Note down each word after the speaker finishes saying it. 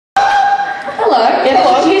hello. Yeah,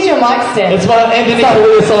 hello. Here's your mic stand. It's my Anthony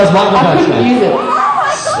Kalia-sized microphone stand. I couldn't use it.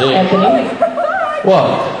 Sick. Anthony. What?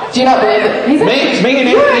 Do you not believe it? Me and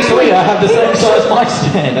Anthony Kalia have the same size mic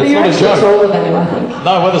stand. That's not a joke. You're taller than him, I think.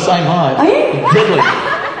 No, we're the same height. Are you? Deadly.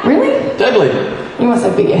 Really? Deadly. You must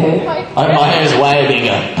have bigger hair. My hair's way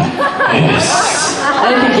bigger. Yes.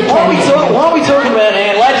 I don't think you can. While we talking about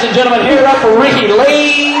Anne, ladies and gentlemen, hear it up for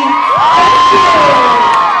Ricki-lee.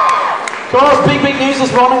 Guys, big news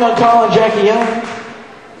this morning on Kyle and Jackie Young.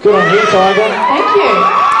 Good on you, Tiger. Thank you.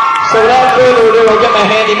 So without further ado, I'll get my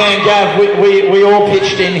handyman Gav. We all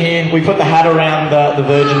pitched in here. We put the hat around the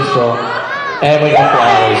Virgin straw. And we got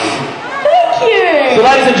flowers. Thank you. So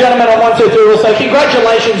ladies and gentlemen, on 1, 2, 3, also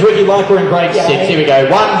congratulations, Ricky, like we're in grade 6. Here we go.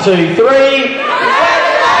 1, 2, 3.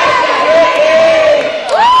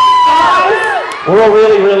 We're all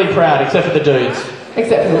really proud, except for the dudes.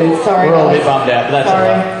 Except for the dudes, sorry. We're all a bit bummed out, but that's all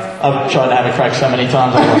right. I've tried to have a crack so many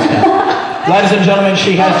times I lost count. Ladies and gentlemen,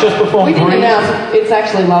 she has just performed. We didn't announce it's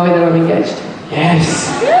actually Lowie that I'm engaged. Yes.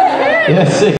 Yes.